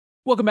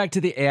Welcome back to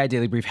the AI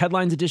Daily Brief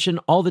Headlines Edition,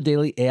 all the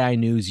daily AI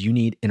news you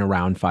need in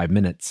around 5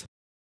 minutes.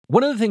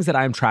 One of the things that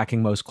I'm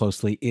tracking most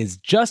closely is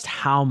just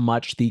how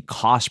much the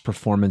cost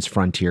performance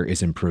frontier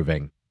is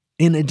improving.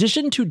 In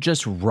addition to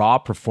just raw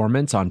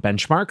performance on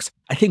benchmarks,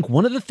 I think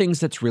one of the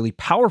things that's really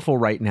powerful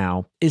right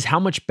now is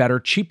how much better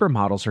cheaper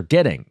models are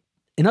getting.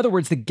 In other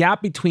words, the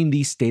gap between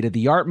the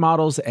state-of-the-art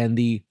models and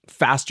the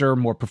faster,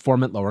 more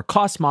performant, lower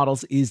cost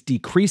models is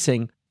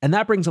decreasing. And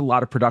that brings a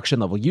lot of production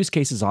level use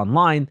cases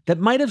online that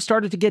might have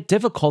started to get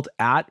difficult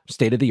at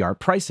state-of-the-art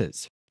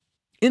prices.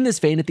 In this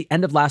vein, at the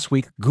end of last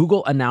week,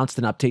 Google announced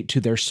an update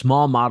to their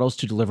small models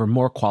to deliver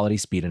more quality,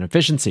 speed, and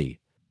efficiency.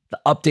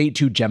 The update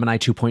to Gemini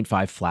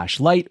 2.5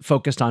 Flash Lite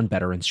focused on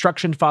better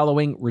instruction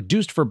following,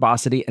 reduced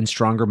verbosity, and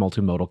stronger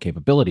multimodal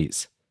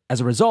capabilities. As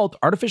a result,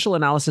 artificial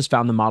analysis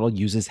found the model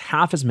uses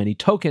half as many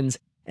tokens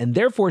and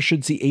therefore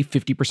should see a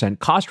 50%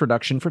 cost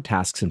reduction for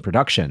tasks in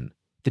production.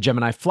 The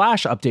Gemini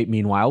Flash update,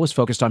 meanwhile, was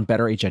focused on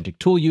better agentic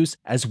tool use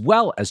as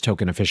well as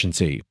token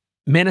efficiency.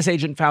 Manus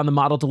Agent found the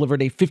model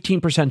delivered a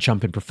 15%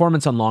 jump in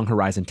performance on long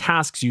horizon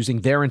tasks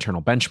using their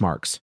internal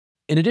benchmarks.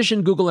 In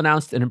addition, Google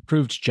announced an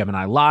improved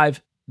Gemini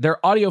Live,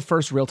 their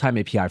audio-first real-time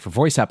API for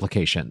voice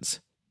applications.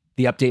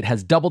 The update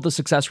has doubled the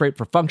success rate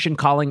for function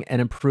calling and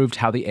improved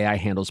how the AI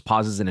handles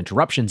pauses and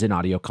interruptions in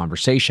audio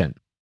conversation.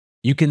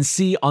 You can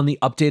see on the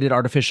updated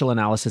Artificial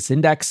Analysis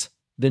Index,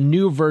 the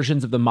new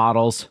versions of the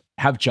models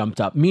have jumped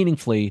up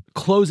meaningfully,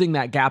 closing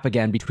that gap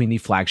again between the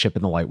flagship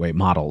and the lightweight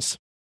models.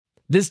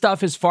 This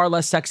stuff is far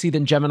less sexy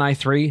than Gemini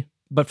 3,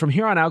 but from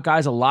here on out,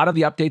 guys, a lot of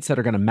the updates that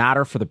are going to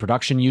matter for the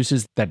production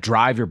uses that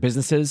drive your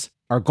businesses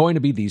are going to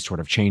be these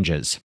sort of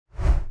changes.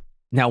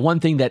 Now,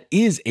 one thing that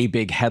is a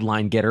big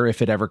headline getter,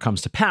 if it ever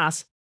comes to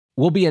pass,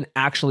 will be an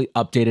actually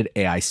updated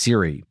AI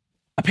Siri.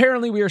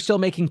 Apparently, we are still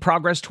making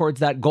progress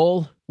towards that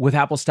goal, with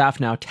Apple staff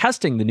now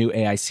testing the new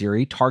AI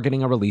Siri,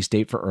 targeting a release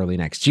date for early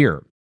next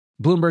year.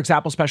 Bloomberg's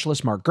Apple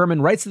specialist Mark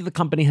Gurman writes that the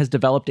company has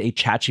developed a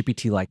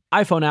ChatGPT-like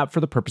iPhone app for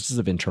the purposes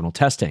of internal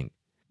testing.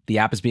 The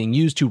app is being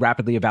used to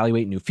rapidly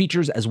evaluate new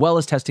features, as well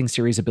as testing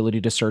Siri's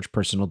ability to search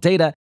personal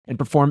data and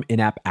perform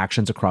in-app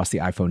actions across the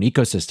iPhone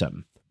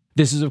ecosystem.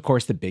 This is, of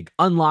course, the big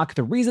unlock.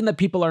 The reason that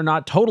people are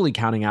not totally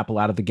counting Apple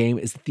out of the game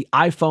is that the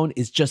iPhone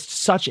is just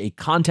such a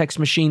context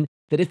machine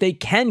that if they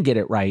can get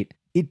it right,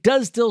 it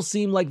does still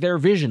seem like their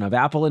vision of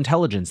Apple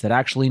intelligence that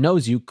actually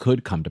knows you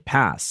could come to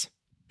pass.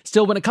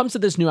 Still, when it comes to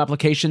this new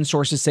application,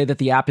 sources say that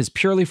the app is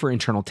purely for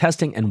internal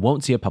testing and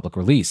won't see a public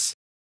release.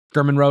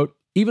 Gurman wrote,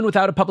 "Even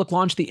without a public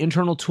launch, the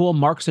internal tool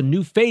marks a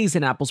new phase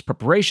in Apple's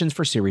preparations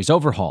for Siri's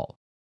overhaul."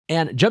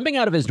 And jumping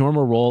out of his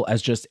normal role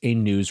as just a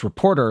news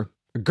reporter,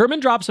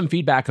 Gurman dropped some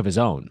feedback of his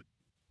own.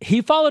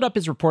 He followed up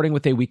his reporting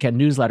with a weekend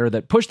newsletter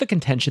that pushed the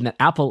contention that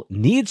Apple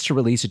needs to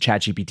release a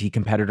ChatGPT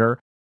competitor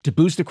to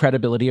boost the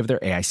credibility of their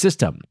AI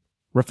system.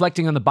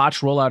 Reflecting on the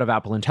botched rollout of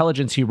Apple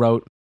Intelligence, he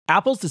wrote,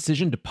 "Apple's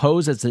decision to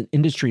pose as an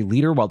industry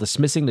leader while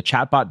dismissing the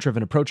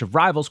chatbot-driven approach of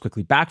rivals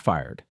quickly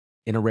backfired.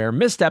 In a rare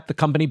misstep, the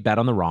company bet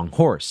on the wrong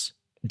horse.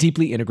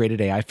 Deeply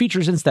integrated AI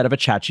features instead of a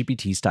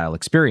ChatGPT-style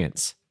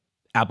experience.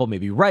 Apple may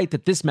be right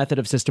that this method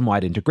of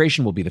system-wide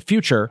integration will be the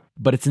future,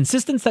 but its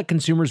insistence that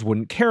consumers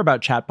wouldn't care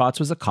about chatbots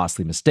was a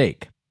costly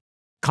mistake."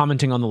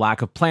 Commenting on the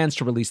lack of plans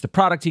to release the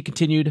product, he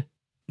continued,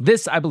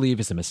 "This, I believe,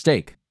 is a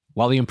mistake.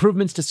 While the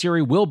improvements to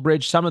Siri will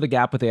bridge some of the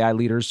gap with AI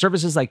leaders,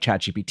 services like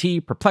ChatGPT,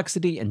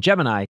 Perplexity, and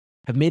Gemini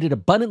have made it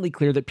abundantly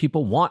clear that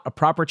people want a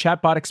proper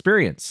chatbot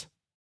experience.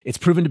 It's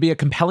proven to be a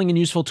compelling and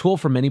useful tool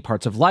for many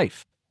parts of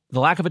life. The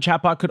lack of a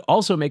chatbot could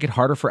also make it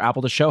harder for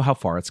Apple to show how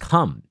far it's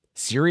come.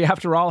 Siri,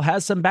 after all,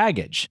 has some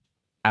baggage.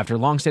 After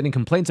long-standing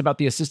complaints about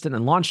the assistant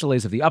and launch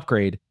delays of the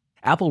upgrade,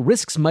 Apple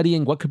risks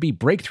muddying what could be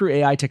breakthrough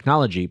AI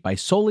technology by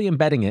solely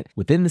embedding it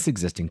within this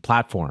existing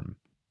platform.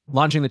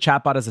 Launching the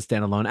chatbot as a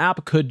standalone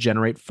app could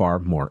generate far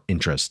more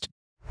interest."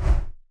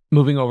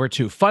 Moving over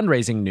to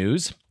fundraising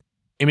news,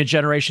 image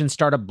generation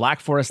startup Black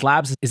Forest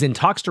Labs is in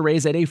talks to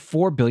raise at a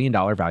 $4 billion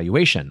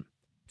valuation.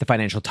 The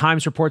Financial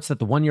Times reports that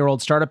the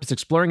one-year-old startup is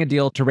exploring a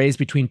deal to raise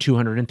between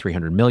 $200 and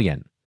 $300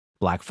 million.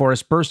 Black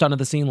Forest burst onto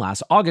the scene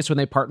last August when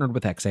they partnered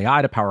with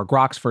xAI to power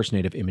Grok's first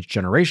native image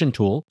generation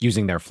tool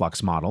using their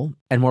Flux model,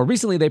 and more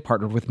recently they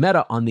partnered with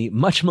Meta on the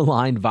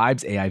much-maligned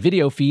Vibes AI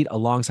video feed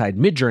alongside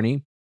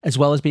Midjourney, as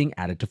well as being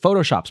added to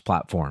Photoshop's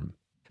platform.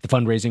 The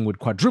fundraising would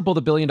quadruple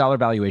the billion-dollar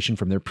valuation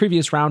from their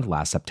previous round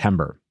last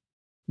September.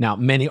 Now,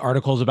 many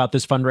articles about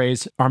this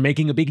fundraise are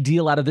making a big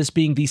deal out of this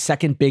being the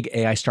second big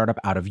AI startup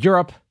out of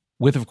Europe,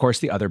 with, of course,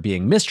 the other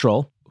being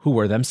Mistral, who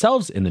were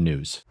themselves in the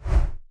news.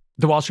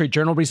 The Wall Street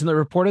Journal recently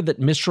reported that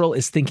Mistral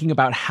is thinking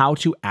about how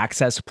to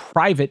access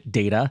private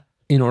data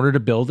in order to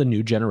build a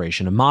new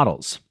generation of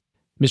models.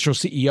 Mistral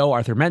CEO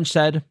Arthur Mensch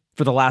said,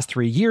 "For the last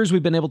 3 years,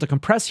 we've been able to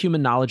compress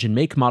human knowledge and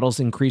make models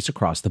increase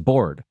across the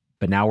board.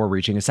 But now we're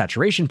reaching a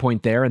saturation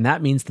point there, and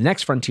that means the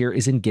next frontier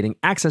is in getting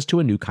access to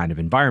a new kind of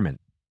environment."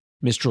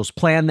 Mistral's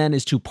plan then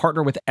is to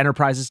partner with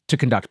enterprises to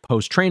conduct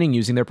post-training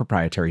using their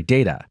proprietary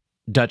data.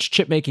 Dutch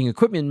chip-making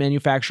equipment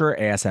manufacturer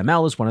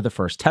ASML is one of the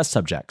first test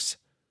subjects.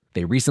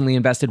 They recently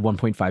invested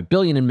 $1.5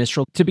 billion in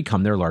Mistral to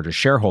become their largest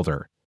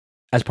shareholder.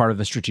 As part of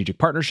the strategic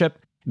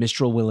partnership,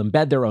 Mistral will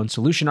embed their own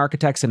solution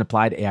architects and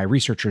applied AI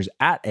researchers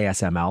at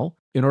ASML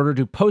in order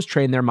to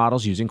post-train their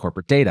models using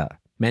corporate data.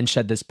 Mensch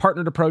said this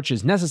partnered approach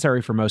is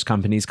necessary for most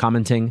companies,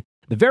 commenting,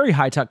 "The very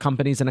high-tech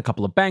companies and a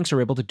couple of banks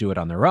are able to do it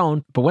on their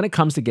own, but when it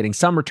comes to getting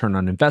some return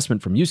on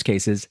investment from use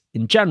cases,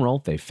 in general,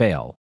 they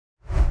fail."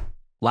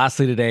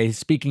 Lastly today,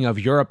 speaking of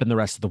Europe and the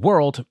rest of the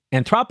world,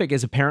 Anthropic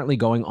is apparently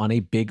going on a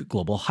big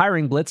global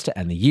hiring blitz to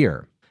end the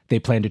year. They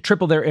plan to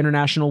triple their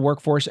international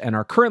workforce and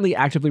are currently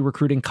actively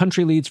recruiting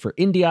country leads for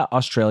India,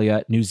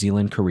 Australia, New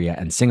Zealand, Korea,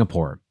 and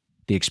Singapore.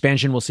 The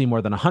expansion will see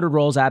more than 100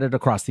 roles added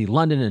across the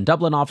London and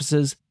Dublin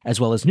offices,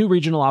 as well as new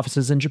regional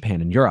offices in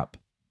Japan and Europe.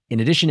 In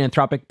addition,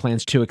 Anthropic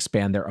plans to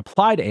expand their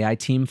applied AI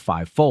team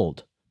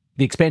fivefold.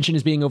 The expansion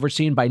is being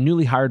overseen by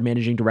newly hired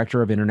Managing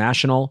Director of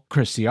International,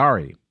 Chris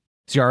Ciari.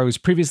 Ciari was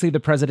previously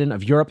the president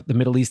of Europe, the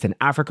Middle East, and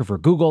Africa for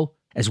Google,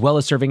 as well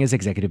as serving as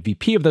executive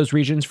VP of those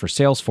regions for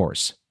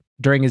Salesforce.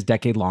 During his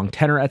decade-long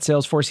tenure at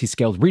Salesforce, he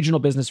scaled regional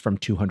business from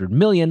 $200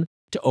 million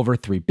to over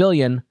 $3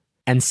 billion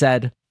and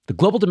said, "The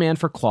global demand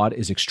for Claude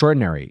is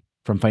extraordinary.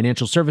 From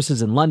financial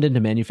services in London to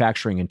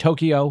manufacturing in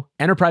Tokyo,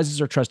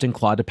 enterprises are trusting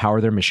Claude to power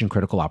their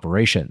mission-critical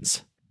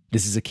operations.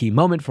 This is a key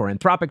moment for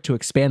Anthropic to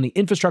expand the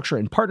infrastructure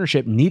and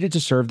partnership needed to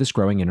serve this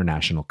growing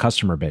international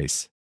customer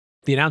base."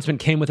 The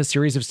announcement came with a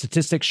series of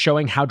statistics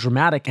showing how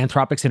dramatic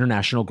Anthropic's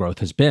international growth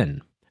has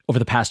been. Over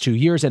the past 2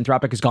 years,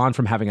 Anthropic has gone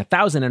from having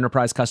 1,000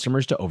 enterprise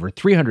customers to over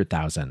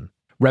 300,000.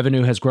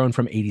 Revenue has grown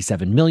from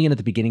 $87 million at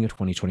the beginning of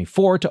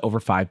 2024 to over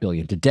 $5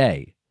 billion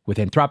today, with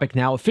Anthropic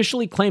now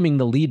officially claiming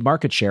the lead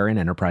market share in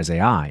enterprise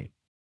AI.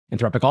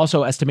 Anthropic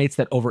also estimates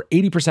that over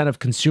 80% of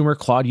consumer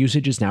Claude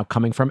usage is now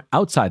coming from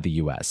outside the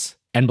US,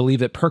 and believe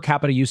that per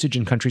capita usage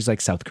in countries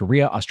like South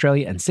Korea,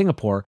 Australia, and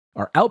Singapore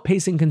are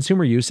outpacing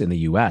consumer use in the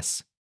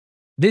US.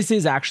 This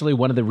is actually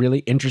one of the really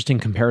interesting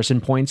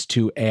comparison points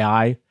to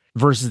AI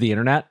versus the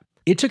internet.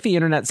 It took the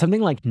internet something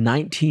like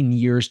 19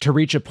 years to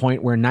reach a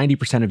point where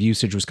 90% of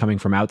usage was coming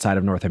from outside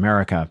of North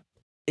America.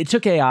 It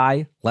took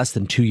AI less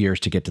than 2 years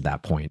to get to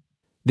that point.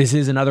 This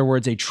is, in other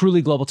words, a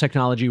truly global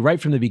technology right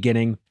from the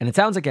beginning, and it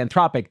sounds like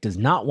Anthropic does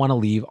not want to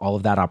leave all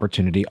of that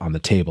opportunity on the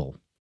table.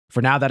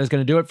 For now, that is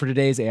going to do it for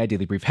today's AI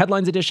Daily Brief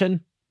Headlines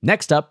edition.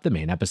 Next up, the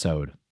main episode.